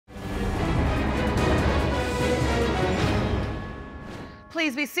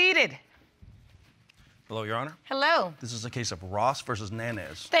Please be seated. Hello, Your Honor. Hello. This is a case of Ross versus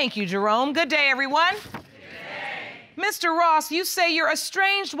Nañez. Thank you, Jerome. Good day, everyone. Mr. Ross, you say your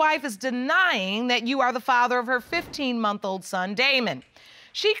estranged wife is denying that you are the father of her 15-month-old son, Damon.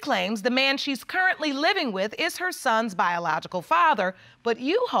 She claims the man she's currently living with is her son's biological father, but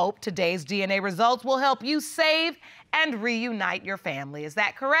you hope today's DNA results will help you save and reunite your family. Is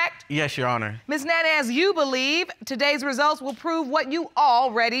that correct? Yes, Your Honor. Ms. Nañez, you believe today's results will prove what you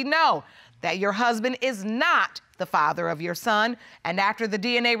already know, that your husband is not the father of your son, and after the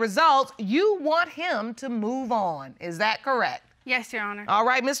DNA results, you want him to move on. Is that correct? Yes, Your Honor. All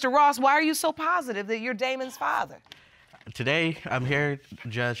right, Mr. Ross, why are you so positive that you're Damon's father? Today, I'm here,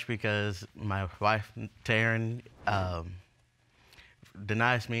 Judge, because my wife, Taryn,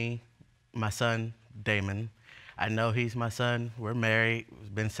 denies me my son, Damon. I know he's my son. We're married.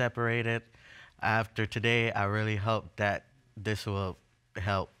 We've been separated. After today, I really hope that this will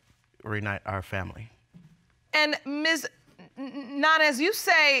help reunite our family. And Ms. Nañez, you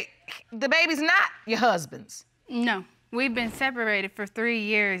say the baby's not your husband's. No, we've been separated for 3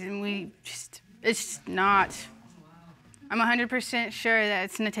 years, and it's not. I'm 100% sure that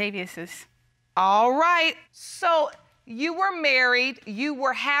it's Natavius's. All right. So you were married. You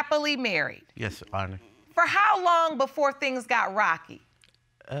were happily married. Yes, Your Honor. For how long before things got rocky?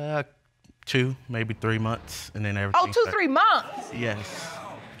 2, maybe 3 months, and then everything. Oh, 2, 3 months? Yes.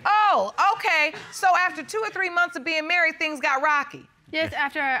 Oh, okay. So after 2 or 3 months of being married, things got rocky? Yes,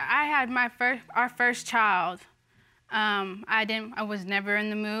 after I had our first child, I was never in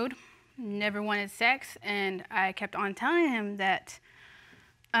the mood, never wanted sex, and I kept on telling him that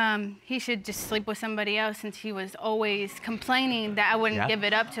he should just sleep with somebody else, since he was always complaining that I wouldn't give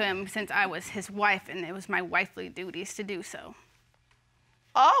it up to him since I was his wife and it was my wifely duties to do so.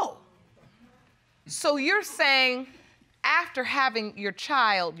 Oh. So you're saying after having your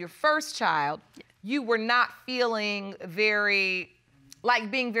child, your first child, you were not feeling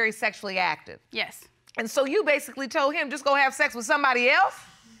being very sexually active? Yes. And so you basically told him, just go have sex with somebody else?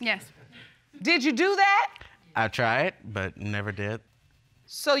 Yes. Did you do that? I tried, but never did.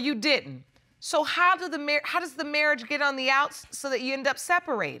 So you didn't. So how does the marriage get on the outs so that you end up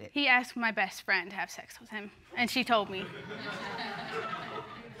separated? He asked my best friend to have sex with him, and she told me.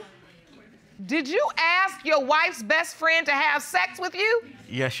 Did you ask your wife's best friend to have sex with you?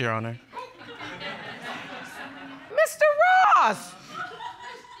 Yes, Your Honor. Mr. Ross!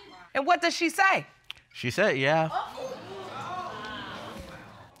 And what does she say? She said, yeah.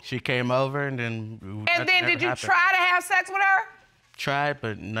 She came over and then... And then did you try to have sex with her? Tried,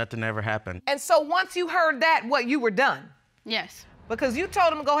 but nothing ever happened. And so once you heard that, you were done? Yes. Because you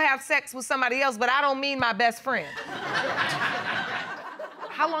told him to go have sex with somebody else, but I don't mean my best friend.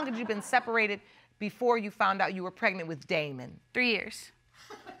 How long had you been separated before you found out you were pregnant with Damon? 3 years.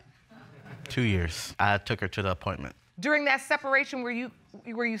 2 years. I took her to the appointment. During that separation, were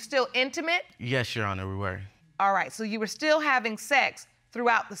you still intimate? Yes, Your Honor, we were. All right, so you were still having sex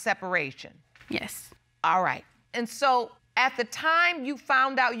throughout the separation? Yes. All right. And so at the time you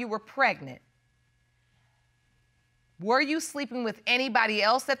found out you were pregnant, were you sleeping with anybody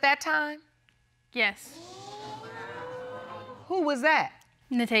else at that time? Yes. Who was that?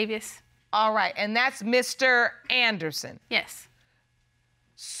 Natavius. All right, and that's Mr. Anderson. Yes.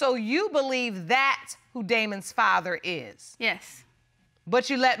 So you believe that's who Damon's father is? Yes. But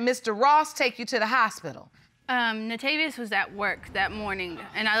you let Mr. Ross take you to the hospital? Natavius was at work that morning,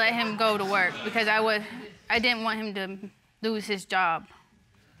 and I let him go to work because I didn't want him to lose his job.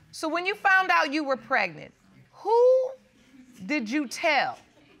 So when you found out you were pregnant, who did you tell?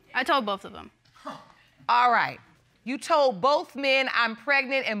 I told both of them. All right. You told both men, I'm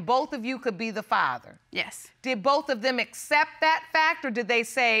pregnant, and both of you could be the father? Yes. Did both of them accept that fact, or did they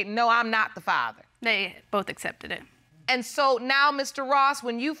say, no, I'm not the father? They both accepted it. And so now, Mr. Ross,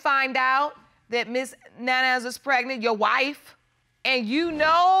 when you find out that Miss Nañez is pregnant, your wife, and you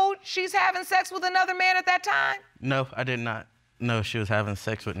know she's having sex with another man at that time? No, I did not know she was having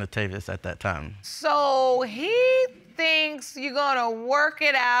sex with Natavius at that time. So he thinks you're gonna work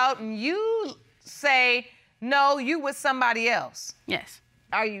it out, and you say, no, you with somebody else. Yes.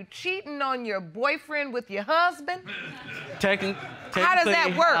 Are you cheating on your boyfriend with your husband? How does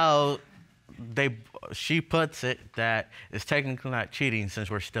that work? She puts it that it's technically not cheating since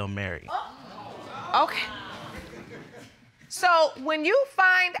we're still married. Okay. So when you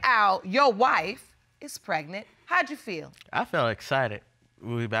find out your wife is pregnant, how'd you feel? I felt excited.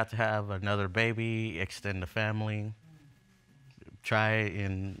 We were about to have another baby, extend the family, try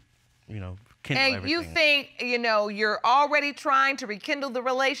and, kindle And everything. you think, you know, you're already trying to rekindle the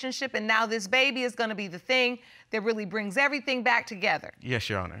relationship, and now this baby is going to be the thing that really brings everything back together. Yes,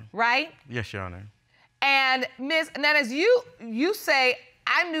 Your Honor. Right? Yes, Your Honor. And Miss Nañez, you say,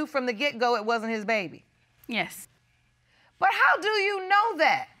 I knew from the get-go it wasn't his baby. Yes. But how do you know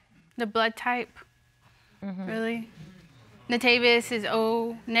that? The blood type, really. Natavius is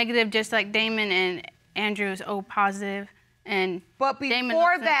O negative, just like Damon, and Andrew is O positive. And But Damon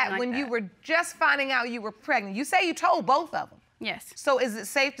before looks that, nothing like when you that. were just finding out you were pregnant, you say you told both of them. Yes. So is it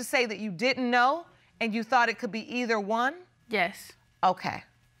safe to say that you didn't know and you thought it could be either one? Yes. Okay.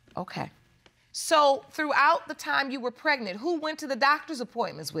 Okay. So throughout the time you were pregnant, who went to the doctor's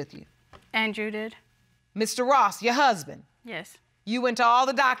appointments with you? Andrew did. Mr. Ross, your husband. Yes. You went to all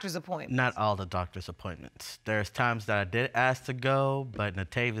the doctor's appointments. Not all the doctor's appointments. There's times that I did ask to go, but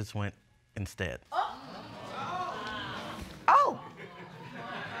Natavius went instead. Oh.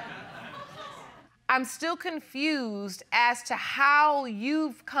 I'm still confused as to how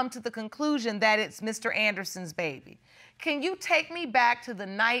you've come to the conclusion that it's Mr. Anderson's baby. Can you take me back to the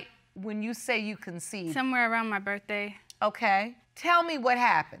night when you say you conceived? Somewhere around my birthday. Okay. Tell me what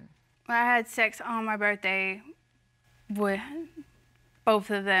happened. I had sex on my birthday with both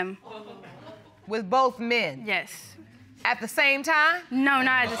of them. With both men? Yes. At the same time? No,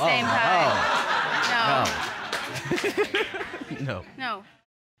 not at the same time. No. No.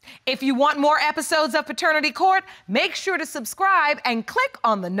 If you want more episodes of Paternity Court, make sure to subscribe and click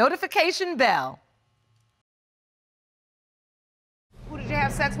on the notification bell. Who did you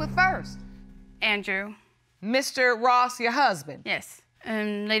have sex with first? Andrew. Mr. Ross, your husband? Yes.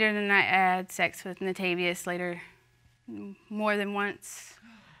 And later in the night, I had sex with Natavius later, more than once.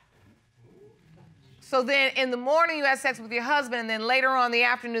 So then in the morning you had sex with your husband, and then later on in the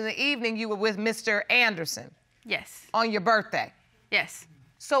afternoon, the evening, you were with Mr. Anderson Yes. on your birthday. Yes.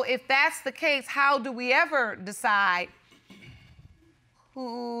 So if that's the case, how do we ever decide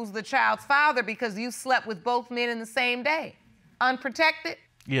who's the child's father because you slept with both men in the same day? Unprotected?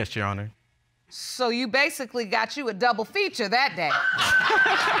 Yes, Your Honor. So you basically got you a double feature that day.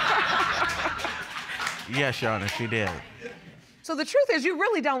 Yes, Your Honor, she did. So the truth is you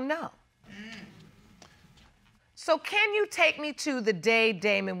really don't know. So can you take me to the day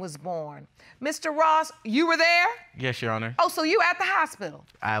Damon was born? Mr. Ross, you were there? Yes, Your Honor. Oh, so you at the hospital?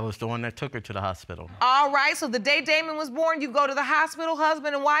 I was the one that took her to the hospital. All right, so the day Damon was born, you go to the hospital,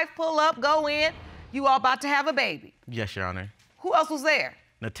 husband and wife pull up, go in, you all about to have a baby. Yes, Your Honor. Who else was there?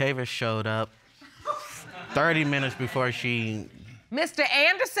 Natavius showed up 30 minutes before she... Mr.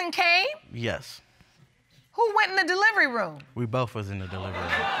 Anderson came? Yes. Who went in the delivery room? We both was in the delivery room.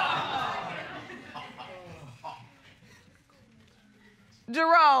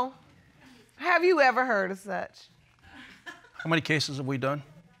 Jerome, have you ever heard of such? How many cases have we done?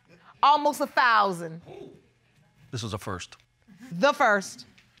 Almost 1,000. This is a first. The first.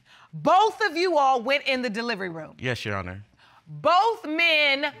 Both of you all went in the delivery room. Yes, Your Honor. Both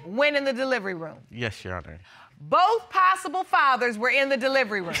men went in the delivery room. Yes, Your Honor. Both possible fathers were in the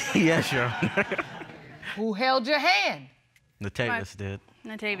delivery room. Yes, Your Honor. Who held your hand? Natavius did.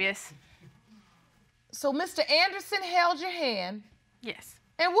 Natavius. So Mr. Anderson held your hand, Yes.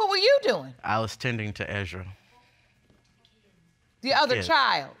 and what were you doing? I was tending to Ezra. The other Yes.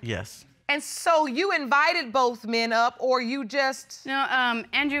 child. Yes. And so you invited both men up, or you just... No,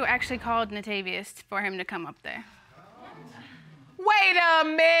 Andrew actually called Natavius for him to come up there. Wait a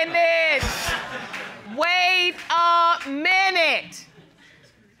minute. Wait a minute.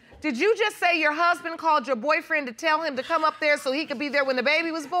 Did you just say your husband called your boyfriend to tell him to come up there so he could be there when the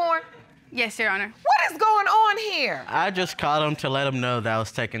baby was born? Yes, Your Honor. What is going on here? I just called him to let him know that I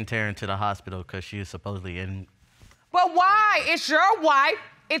was taking Taryn to the hospital because she was supposedly in. But why? It's your wife.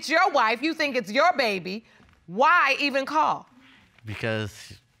 It's your wife. You think it's your baby. Why even call?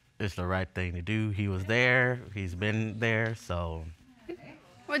 Because it's the right thing to do. He was there. He's been there, so.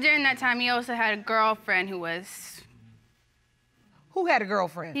 Well, during that time, he also had a girlfriend who was... Who had a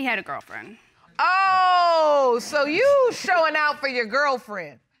girlfriend? He had a girlfriend. Oh, so you showing out for your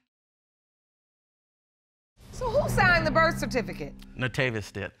girlfriend. So who signed the birth certificate?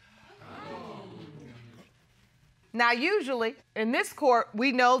 Natavius did. Now, usually, in this court,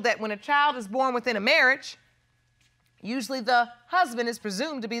 we know that when a child is born within a marriage, usually the husband is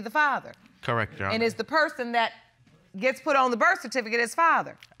presumed to be the father. Correct, Your Honor. And is the person that gets put on the birth certificate as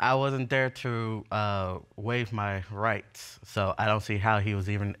father. I wasn't there to waive my rights, so I don't see how he was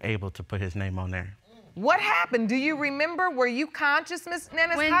even able to put his name on there. What happened? Do you remember? Were you conscious, Ms.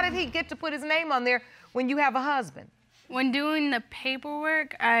 Nañez? How did he get to put his name on there when you have a husband? When doing the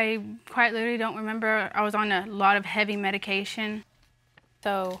paperwork, I quite literally don't remember. I was on a lot of heavy medication,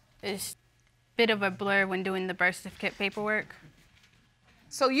 so it's bit of a blur when doing the birth certificate paperwork.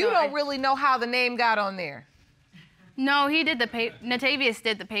 So you don't really know how the name got on there? No, he did Natavius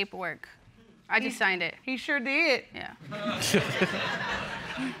did the paperwork. I just signed it. He sure did. Yeah.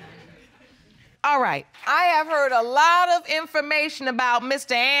 All right, I have heard a lot of information about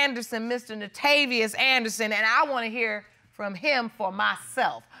Mr. Anderson, Mr. Natavius Anderson, and I want to hear from him for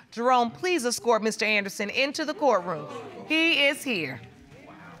myself. Jerome, please escort Mr. Anderson into the courtroom. He is here.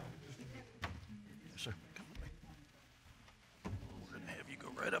 Yes, sir. Come with me. We're going to have you go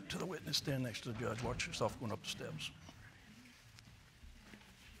right up to the witness stand next to the judge. Watch yourself going up the steps.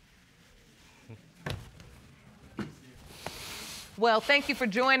 Well, thank you for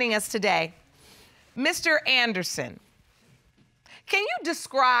joining us today. Mr. Anderson, can you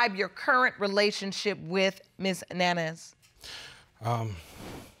describe your current relationship with Ms. Nañez?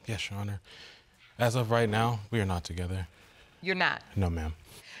 Yes, Your Honor. As of right now, we are not together. You're not? No, ma'am.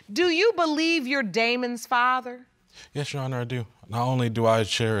 Do you believe you're Damon's father? Yes, Your Honor, I do. Not only do I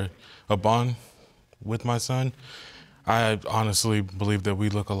share a bond with my son, I honestly believe that we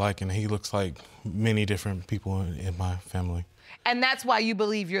look alike, and he looks like many different people in my family. And that's why you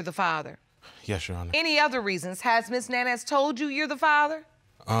believe you're the father? Yes, Your Honor. Any other reasons? Has Ms. Nañez told you you're the father?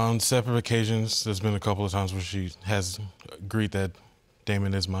 On separate occasions, there's been a couple of times where she has agreed that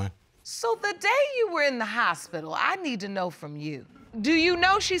Damon is mine. So the day you were in the hospital, I need to know from you. Do you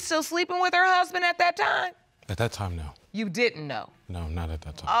know she's still sleeping with her husband at that time? At that time, no. You didn't know? No, not at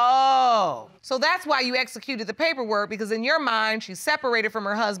that time. Oh, so that's why you executed the paperwork, because in your mind, she's separated from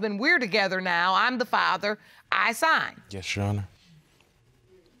her husband. We're together now. I'm the father. I sign. Yes, Your Honor.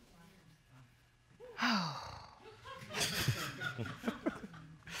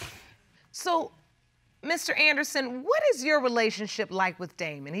 So, Mr. Anderson, what is your relationship like with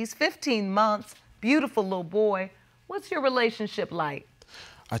Damon? He's 15 months, beautiful little boy. What's your relationship like?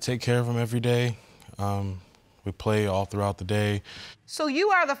 I take care of him every day. We play all throughout the day. So you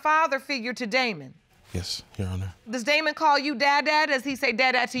are the father figure to Damon? Yes, Your Honor. Does Damon call you Dad, Dad? Does he say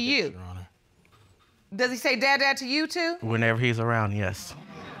Dad, Dad to you? Yes, Your Honor. Does he say Dad, Dad to you too? Whenever he's around, yes.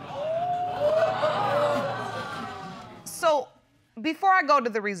 So, before I go to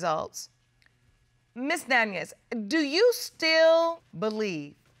the results, Ms. Nañez, do you still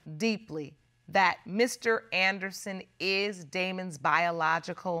believe deeply that Mr. Anderson is Damon's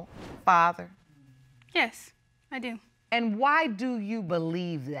biological father? Yes, I do. And why do you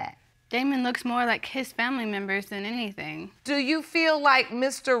believe that? Damon looks more like his family members than anything. Do you feel like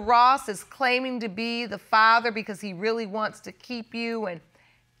Mr. Ross is claiming to be the father because he really wants to keep you and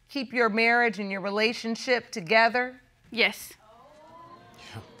keep your marriage and your relationship together? Yes.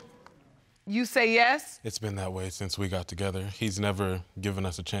 You say yes? It's been that way since we got together. He's never given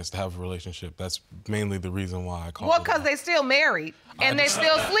us a chance to have a relationship. That's mainly the reason why I called. Well, because they're still married and they're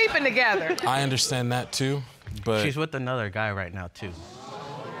still sleeping together. I understand that too, but She's with another guy right now, too.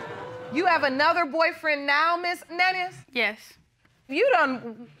 You have another boyfriend now, Miss Nañez? Yes. You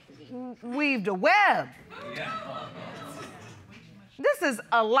done weaved a web. This is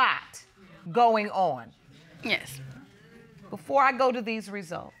a lot going on. Yes. Before I go to these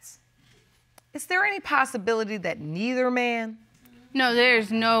results, is there any possibility that neither man? No,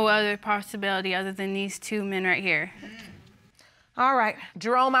 there's no other possibility other than these two men right here. All right,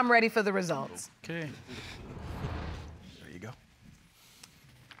 Jerome, I'm ready for the results. Okay. There you go.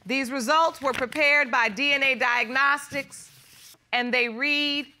 These results were prepared by DNA Diagnostics, and they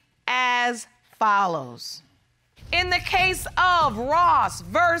read as follows. In the case of Ross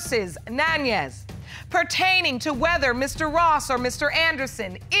versus Nañez, pertaining to whether Mr. Ross or Mr.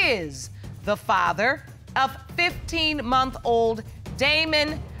 Anderson is the father of 15-month-old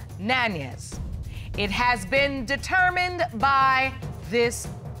Damon Nañez, it has been determined by this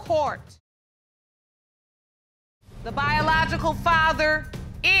court. The biological father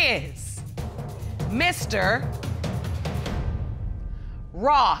is Mr.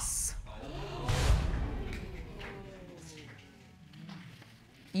 Ross.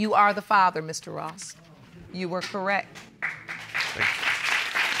 You are the father, Mr. Ross. You were correct.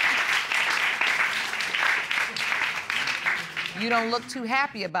 You don't look too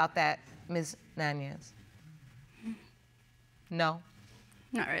happy about that, Ms. Nañez. No?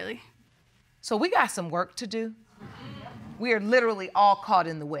 Not really. So we got some work to do. We are literally all caught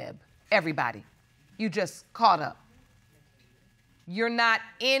in the web. Everybody. You just caught up. You're not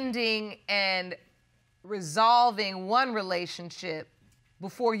ending and resolving one relationship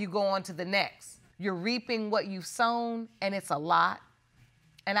before you go on to the next. You're reaping what you've sown, and it's a lot.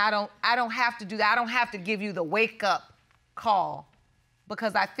 And I don't have to do that. I don't have to give you the wake-up call,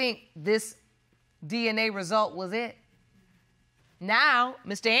 because I think this DNA result was it. Now,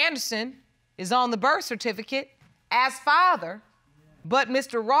 Mr. Anderson is on the birth certificate as father, but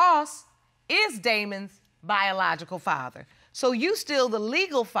Mr. Ross is Damon's biological father. So you still the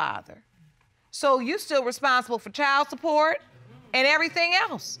legal father. So you still responsible for child support and everything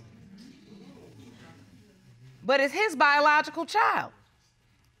else. But it's his biological child.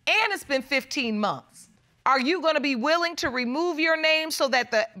 And it's been 15 months. Are you going to be willing to remove your name so that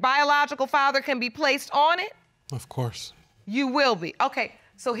the biological father can be placed on it? Of course. You will be. Okay,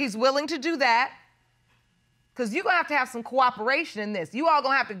 so he's willing to do that, because you're going to have some cooperation in this. You all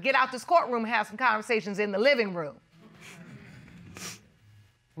going to have to get out this courtroom and have some conversations in the living room.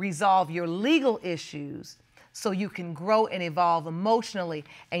 Resolve your legal issues so you can grow and evolve emotionally,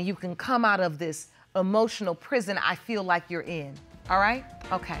 and you can come out of this emotional prison I feel like you're in. All right?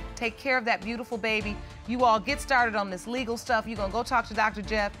 Okay. Take care of that beautiful baby. You all get started on this legal stuff. You're going to go talk to Dr.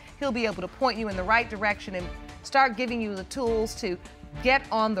 Jeff. He'll be able to point you in the right direction and start giving you the tools to get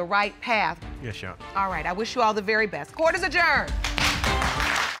on the right path. Yes, Your Honor. All right. I wish you all the very best. Court is adjourned.